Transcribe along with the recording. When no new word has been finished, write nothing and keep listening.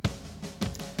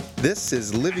This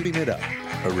is Living It Up,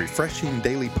 a refreshing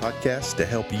daily podcast to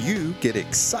help you get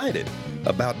excited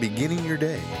about beginning your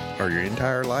day or your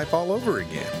entire life all over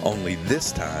again. Only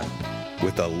this time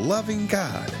with a loving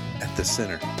God at the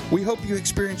center. We hope you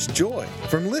experience joy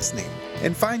from listening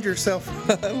and find yourself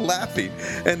laughing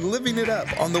and living it up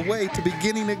on the way to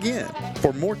beginning again.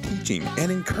 For more teaching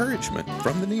and encouragement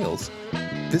from the Neals,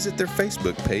 visit their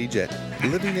Facebook page at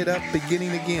Living It Up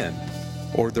Beginning Again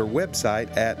or their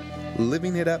website at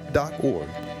livingitup.org.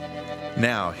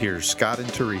 Now, here's Scott and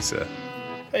Teresa.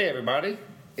 Hey, everybody.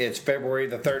 It's February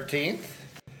the 13th,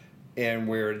 and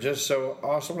we're just so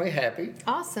awesomely happy.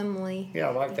 Awesomely. Yeah,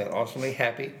 I like that. Awesomely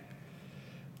happy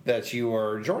that you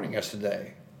are joining us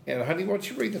today. And, honey, why don't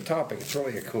you read the topic? It's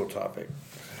really a cool topic.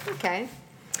 Okay.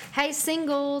 Hey,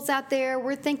 singles out there,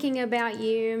 we're thinking about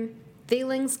you.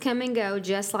 Feelings come and go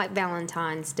just like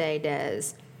Valentine's Day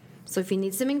does. So if you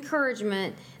need some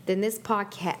encouragement, then this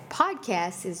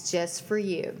podcast is just for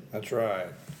you. That's right.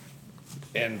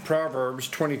 And Proverbs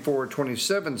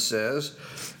 24:27 says,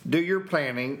 "Do your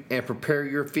planning and prepare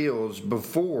your fields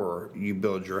before you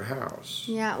build your house."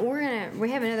 Yeah, we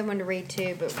have another one to read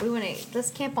too, but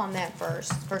let's camp on that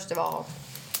first of all.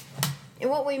 And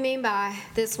what we mean by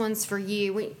this one's for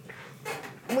you, we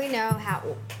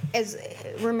know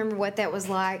remember what that was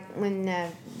like when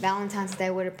Valentine's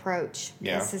Day would approach.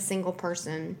 Yeah. As a single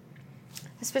person,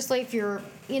 especially if you're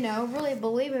really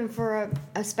believing for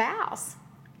a spouse.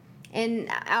 And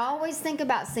I always think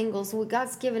about singles.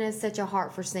 God's given us such a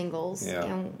heart for singles. Yeah.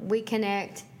 And we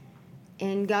connect,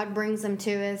 and God brings them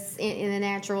to us in the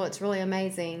natural. It's really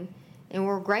amazing. And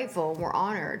we're grateful. We're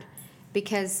honored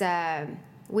because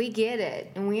we get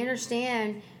it. And we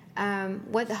understand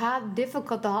how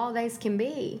difficult the holidays can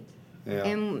be. Yeah.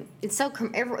 And it's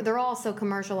they're all so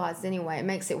commercialized anyway. It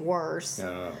makes it worse.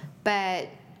 Yeah. But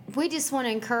we just want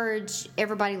to encourage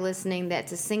everybody listening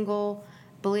that's a single,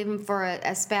 believing for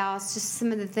a spouse, just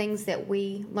some of the things that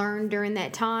we learned during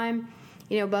that time.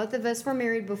 Both of us were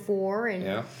married before,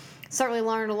 and certainly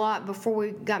learned a lot before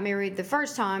we got married the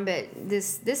first time, but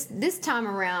this time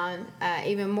around,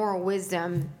 even more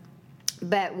wisdom.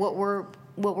 But what we're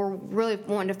really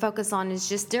wanting to focus on is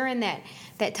just during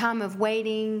that time of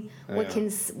waiting,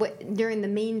 during the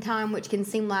meantime, which can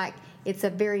seem like it's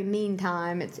a very mean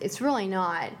time. It's really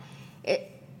not.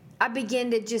 I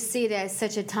begin to just see it as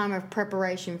such a time of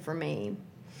preparation for me.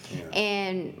 Yeah.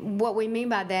 And what we mean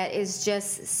by that is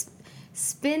just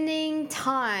spending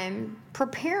time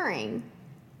preparing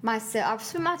myself. I've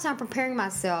spent my time preparing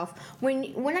myself when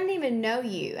I didn't even know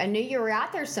you. I knew you were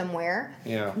out there somewhere.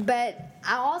 Yeah. But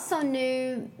I also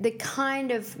knew the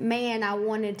kind of man I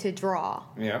wanted to draw.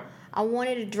 Yeah. I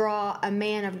wanted to draw a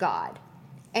man of God.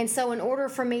 And so in order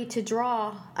for me to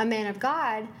draw a man of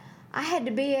God, I had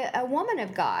to be a woman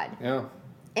of God. Yeah.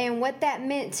 And what that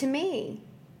meant to me.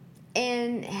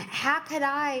 And how could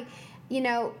I,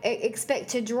 expect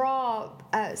to draw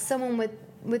someone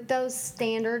with those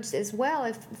standards as well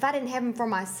if I didn't have them for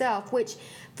myself, which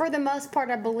for the most part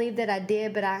I believe that I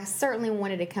did, but I certainly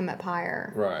wanted to come up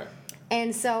higher. Right.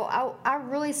 And so I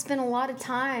really spent a lot of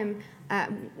time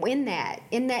in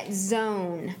that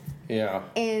zone. Yeah.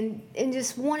 And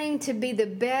just wanting to be the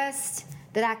best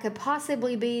that I could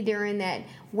possibly be during that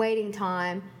waiting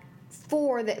time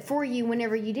for you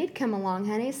whenever you did come along,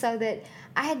 honey, so that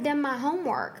I had done my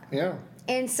homework. Yeah.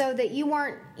 And so that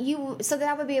so that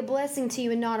I would be a blessing to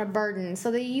you and not a burden,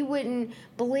 so that you wouldn't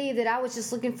believe that I was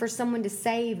just looking for someone to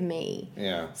save me.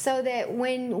 Yeah. So that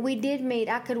when we did meet,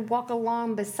 I could walk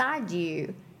along beside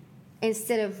you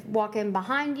instead of walking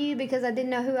behind you because I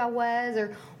didn't know who I was,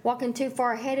 or walking too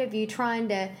far ahead of you trying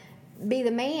to be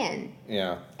the man.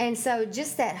 Yeah. And so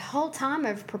just that whole time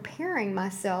of preparing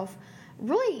myself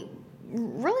really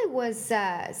was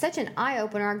such an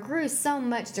eye-opener. I grew so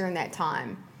much during that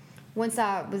time once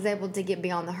I was able to get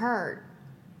beyond the hurt.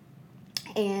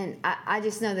 And I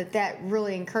just know that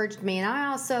really encouraged me. And I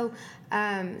also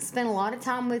spent a lot of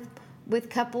time with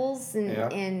couples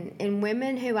and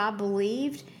women who I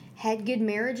believed had good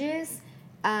marriages,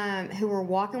 who were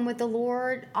walking with the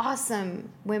Lord, awesome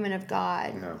women of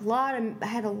God. Yeah. I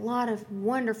had a lot of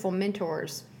wonderful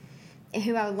mentors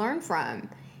who I learned from.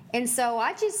 And so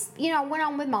I just, went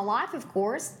on with my life, of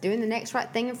course, doing the next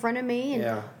right thing in front of me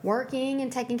and working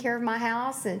and taking care of my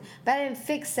house. But I didn't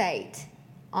fixate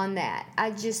on that.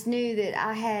 I just knew that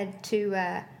I had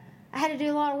to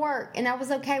do a lot of work, and I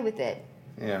was okay with it.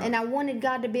 Yeah. And I wanted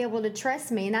God to be able to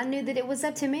trust me, and I knew that it was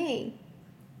up to me.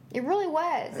 It really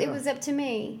was. Yeah. It was up to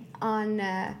me on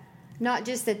not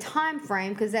just the time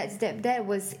frame, because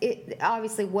it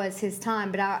obviously was his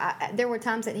time. But there were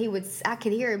times that I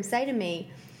could hear him say to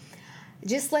me,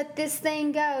 Just let this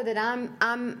thing go that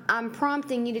I'm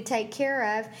prompting you to take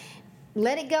care of.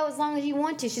 Let it go as long as you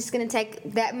want to. It's just going to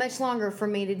take that much longer for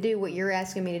me to do what you're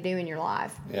asking me to do in your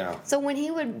life. Yeah. So when he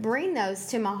would bring those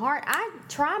to my heart, I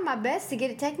tried my best to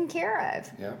get it taken care of.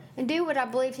 Yeah. And do what I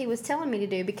believed he was telling me to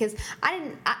do, because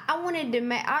I wanted to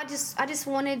I just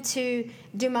wanted to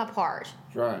do my part.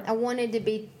 Right. I wanted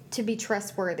to be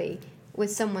trustworthy with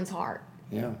someone's heart.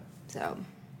 Yeah. So.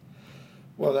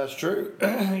 Well, that's true.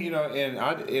 When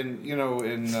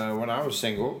I was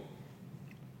single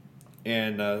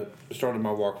and started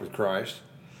my walk with Christ,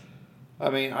 I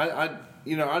mean, I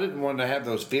didn't want to have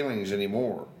those feelings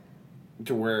anymore,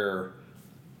 to where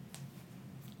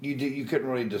you couldn't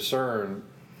really discern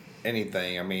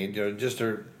anything. I mean, just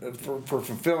for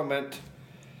fulfillment.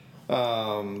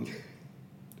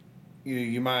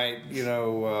 You might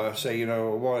say,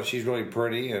 well, she's really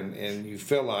pretty, and you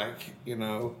feel like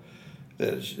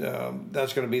that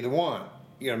that's going to be the one.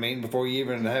 You know what I mean? Before you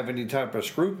even have any type of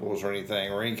scruples or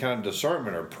anything, or any kind of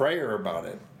discernment or prayer about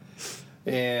it.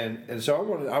 And so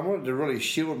I wanted to really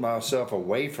shield myself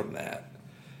away from that.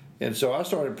 And so I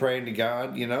started praying to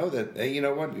God, that, hey, you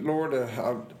know what, Lord,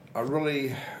 I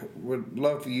really would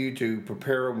love for you to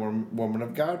prepare a woman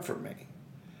of God for me.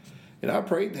 And I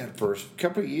prayed that for a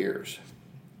couple of years.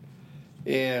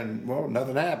 And, well,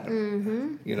 nothing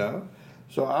happened,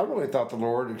 So I really thought the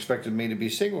Lord expected me to be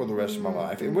single the rest of my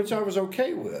life, which I was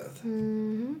okay with.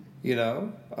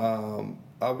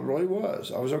 I really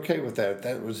was. I was okay with that. If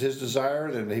that was his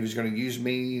desire, then he was going to use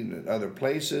me in other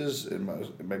places, and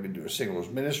maybe do a singles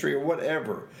ministry or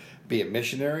whatever. Be a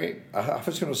missionary. I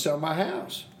was going to sell my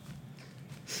house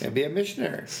and be a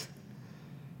missionary.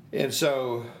 And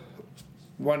so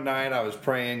one night I was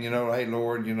praying, hey,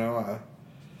 Lord,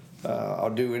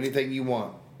 I'll do anything you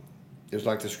want. It's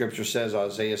like the scripture says,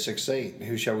 Isaiah 6:8,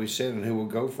 who shall we send and who will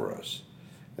go for us?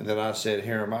 And then I said,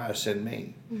 here am I, send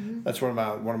me. Mm-hmm. That's one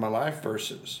of my life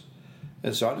verses.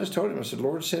 And so I just told him, I said,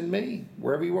 Lord, send me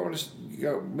wherever you want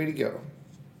me to go.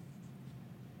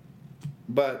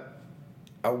 But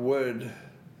I would,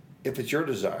 if it's your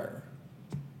desire,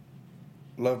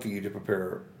 love for you to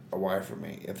prepare a wife for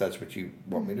me, if that's what you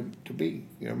want me to be,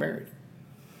 married.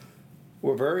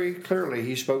 Well, very clearly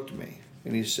he spoke to me,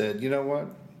 and he said, you know what?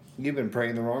 You've been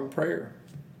praying the wrong prayer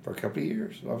for a couple of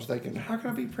years. And I was thinking, how can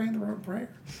I be praying the wrong prayer?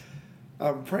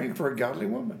 I'm praying for a godly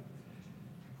woman.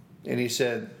 And he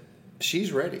said,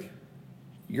 she's ready.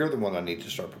 You're the one I need to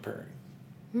start preparing.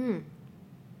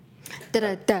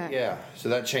 Da-da-da. Yeah, so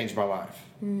that changed my life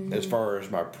as far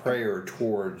as my prayer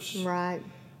towards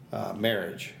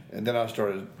marriage. And then I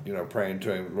started, praying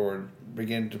to him, Lord,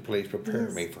 begin to please prepare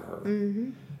me for her.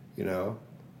 Mm-hmm.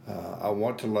 I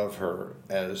want to love her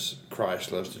as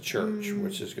Christ loves the church,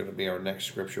 which is going to be our next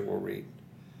scripture we'll read.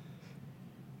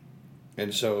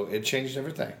 And so it changed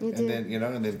everything. And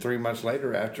then 3 months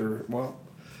later,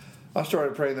 I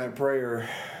started praying that prayer.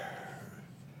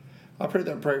 I prayed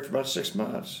that prayer for about 6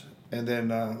 months, and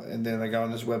then I got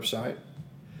on this website,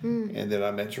 and then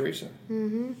I met Teresa.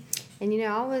 Mm-hmm.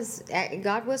 And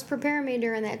God was preparing me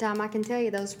during that time. I can tell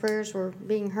you those prayers were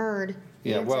being heard.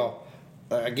 Yeah. Well,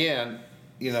 again.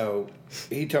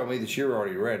 He told me that you're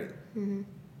already ready. Mm-hmm.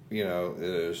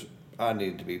 I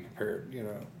need to be prepared,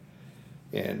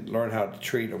 and learn how to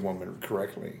treat a woman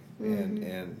correctly,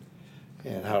 and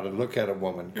how to look at a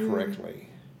woman correctly,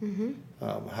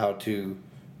 how to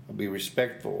be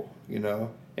respectful,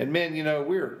 And men,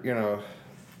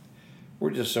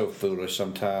 we're just so foolish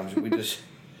sometimes. We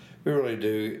really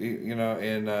do,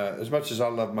 And as much as I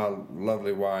love my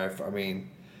lovely wife, I mean,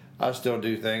 I still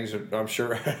do things that I'm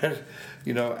sure,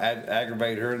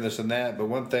 aggravate her and this and that. But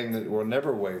one thing that will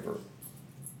never waver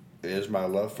is my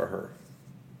love for her,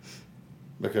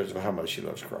 because of how much she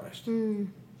loves Christ.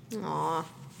 Aw,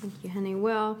 thank you, honey.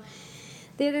 Well,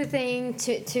 the other thing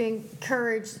to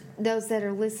encourage those that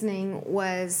are listening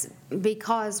was,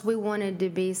 because we wanted to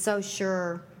be so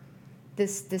sure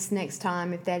this next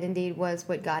time, if that indeed was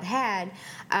what God had,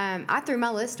 I threw my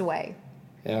list away.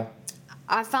 Yeah.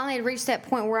 I finally had reached that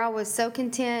point where I was so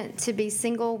content to be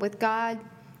single with God.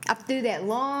 I threw that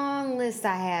long list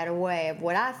I had away of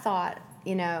what I thought,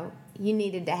 you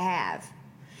needed to have.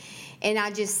 And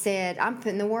I just said, I'm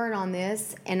putting the word on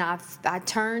this. And I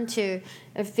turned to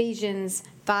Ephesians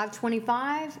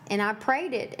 5:25, and I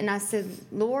prayed it. And I said,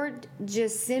 Lord,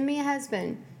 just send me a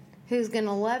husband who's going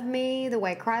to love me the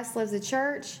way Christ loves the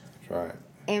church. That's right.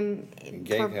 And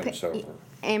gave himself.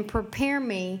 And prepare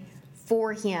me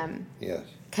for him. Yes.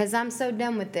 Because I'm so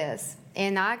done with this.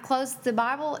 And I closed the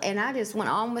Bible, and I just went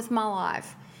on with my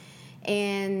life.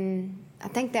 And I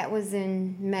think that was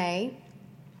in May.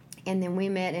 And then we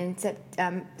met in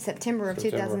September of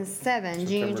 2007. September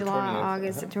June, July, 20th.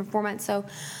 August, September, 4 months. So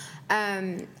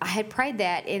I had prayed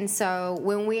that. And so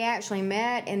when we actually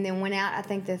met and then went out, I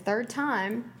think the third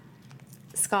time,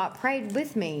 Scott prayed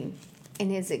with me. And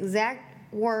his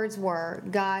exact words were,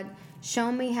 God,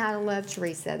 show me how to love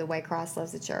Teresa the way Christ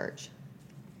loves the church.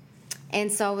 And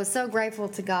so I was so grateful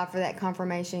to God for that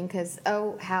confirmation because,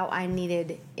 oh, how I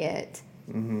needed it.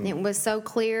 Mm-hmm. It was so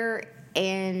clear,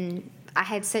 and I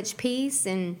had such peace,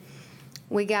 and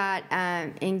we got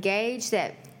engaged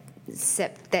that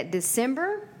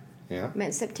December. Yeah. Met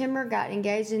in September, got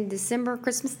engaged in December,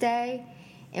 Christmas Day,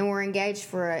 and we're engaged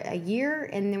for a year,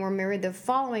 and then we're married the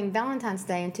following Valentine's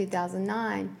Day in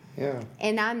 2009. Yeah.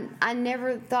 And I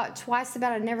never thought twice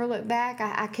about it. I never looked back.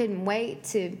 I couldn't wait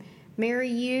to marry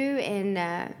you, and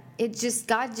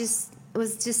God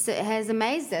has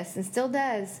amazed us and still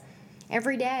does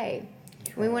every day.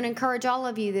 Right. We want to encourage all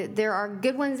of you that there are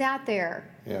good ones out there.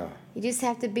 Yeah. You just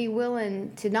have to be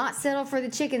willing to not settle for the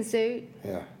chicken suit.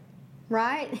 Yeah.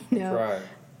 Right? No.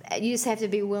 Right. You just have to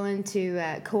be willing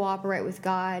to cooperate with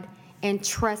God and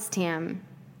trust Him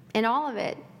in all of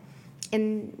it,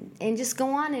 and just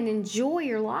go on and enjoy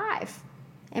your life.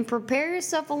 And prepare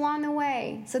yourself along the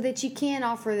way so that you can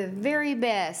offer the very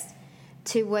best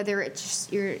to whether it's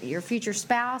your future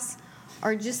spouse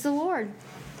or just the Lord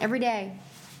every day,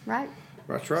 right?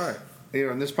 That's right. You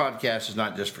know, and this podcast is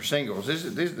not just for singles.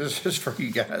 This is for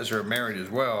you guys who are married as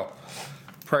well.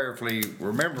 Prayerfully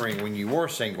remembering when you were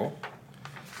single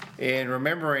and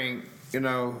remembering, you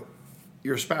know,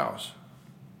 your spouse.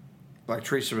 Like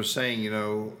Teresa was saying, you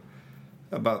know,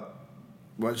 about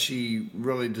what she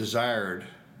really desired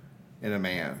in a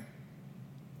man.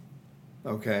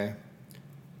 Okay.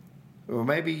 Well,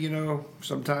 maybe, you know,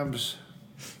 sometimes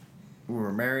when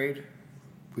we're married,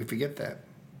 we forget that.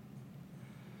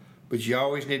 But you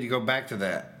always need to go back to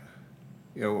that.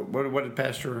 You know, what did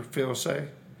Pastor Phil say?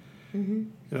 Mm-hmm.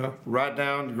 You know, write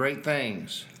down great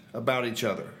things about each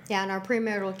other. Yeah, in our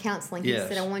premarital counseling, he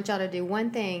said, I want y'all to do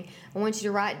one thing. I want you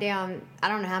to write down, I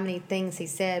don't know how many things he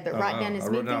said, but write down as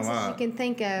many things as you can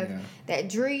think of that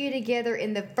drew you together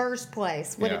in the first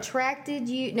place. What attracted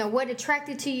to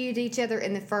you to each other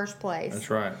in the first place. That's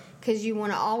right. Because you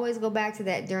want to always go back to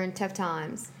that during tough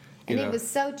times. And it was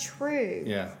so true.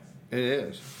 Yeah, it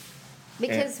is.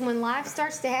 Because when life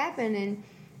starts to happen and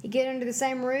you get under the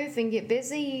same roof and get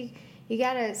busy, you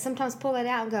got to sometimes pull it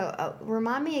out and go, oh,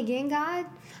 remind me again, God?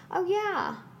 Oh,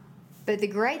 yeah. But the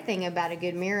great thing about a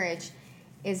good marriage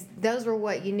is those were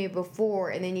what you knew before,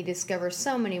 and then you discover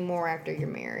so many more after you're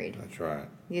married. That's right.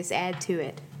 You just add to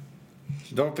it.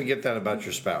 So don't forget that about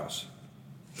your spouse.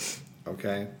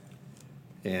 Okay?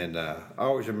 And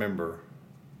always remember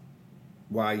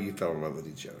why you fell in love with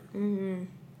each other. Mm-hmm.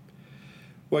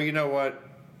 Well, you know what?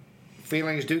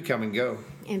 Feelings do come and go.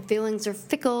 And feelings are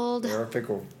fickle. They are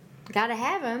fickle. Gotta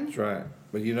have them. That's right.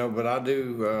 But you know, but I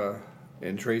do,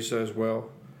 and Teresa as well,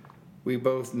 we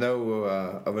both know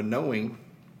of a knowing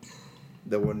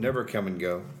that will never come and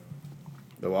go.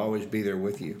 They'll always be there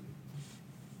with you.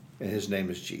 And his name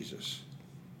is Jesus.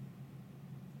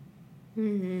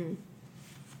 Mm-hmm.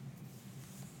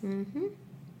 Mm-hmm.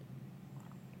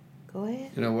 Go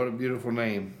ahead. You know, what a beautiful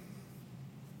name.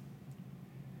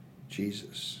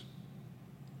 Jesus.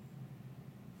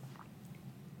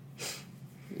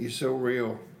 He's so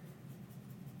real.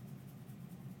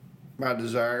 My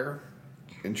desire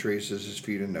in Teresa's is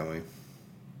for you to know him.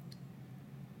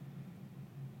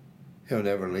 He'll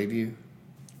never leave you.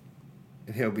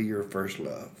 And he'll be your first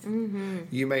love. Mm-hmm.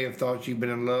 You may have thought you've been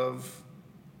in love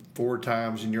 4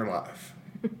 times in your life.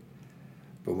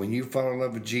 But when you fall in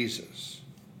love with Jesus,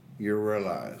 you'll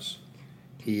realize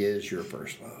he is your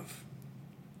first love.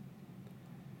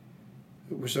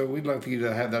 So we'd love for you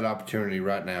to have that opportunity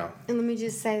right now. And let me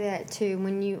just say that too.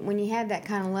 When you have that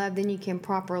kind of love, then you can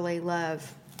properly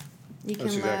love. You can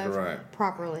That's exactly love right.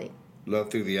 properly.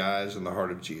 Love through the eyes and the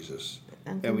heart of Jesus.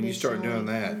 And when you start doing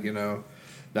that, you know,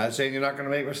 not saying you're not going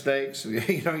to make mistakes.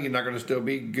 You know, you're not going to still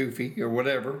be goofy or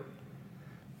whatever.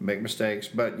 Make mistakes.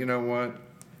 But you know what?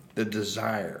 The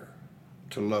desire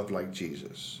to love like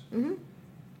Jesus. Mm-hmm.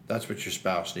 That's what your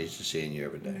spouse needs to see in you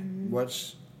every day. Mm-hmm.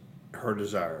 What's her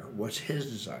desire? What's his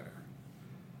desire?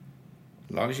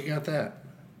 As long as you got that,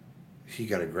 you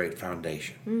got a great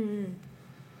foundation. Mm-hmm.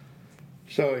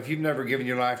 So if you've never given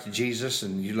your life to Jesus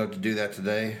and you'd love to do that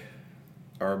today,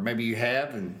 or maybe you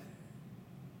have, and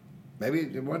maybe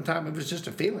at one time it was just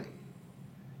a feeling.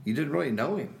 You didn't really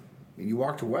know him, and you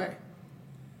walked away.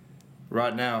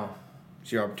 Right now,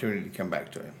 it's your opportunity to come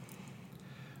back to him.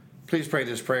 Please pray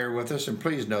this prayer with us, and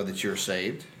please know that you're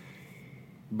saved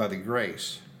by the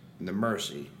grace and the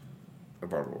mercy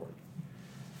of our Lord.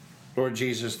 Lord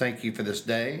Jesus, thank you for this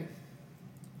day.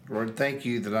 Lord, thank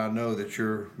you that I know that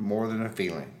you're more than a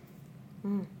feeling,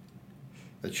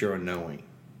 that you're a knowing.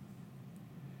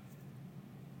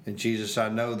 And Jesus, I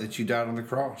know that you died on the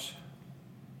cross.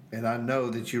 And I know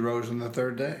that you rose on the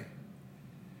third day.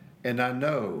 And I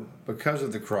know because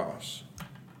of the cross,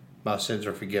 my sins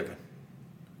are forgiven.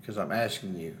 Because I'm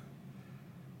asking you,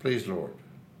 please, Lord,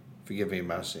 forgive me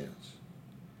my sins.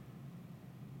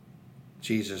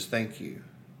 Jesus, thank you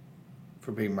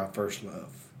for being my first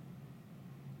love.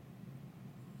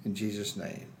 In Jesus'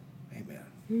 name, amen.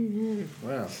 Amen.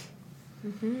 Well,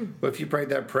 well, if you prayed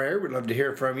that prayer, we'd love to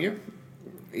hear from you.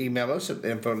 Email us at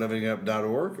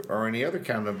info@livingup.org or any other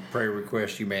kind of prayer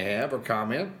request you may have or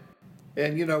comment.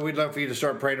 And, we'd love for you to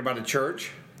start praying about a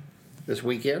church this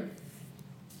weekend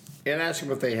and ask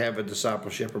them if they have a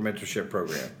discipleship or mentorship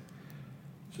program.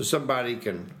 So somebody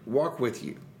can walk with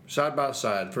you side by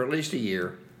side for at least a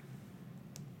year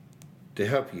to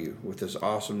help you with this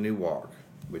awesome new walk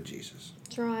with Jesus.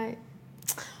 That's right.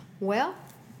 Well,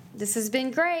 this has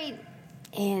been great.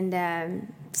 And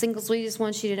singles, we just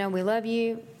want you to know we love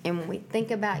you and we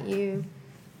think about you.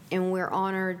 And we're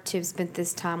honored to have spent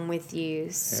this time with you.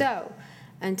 Yeah. So,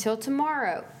 until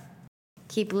tomorrow,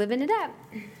 keep living it up.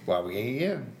 While we ain't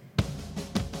in.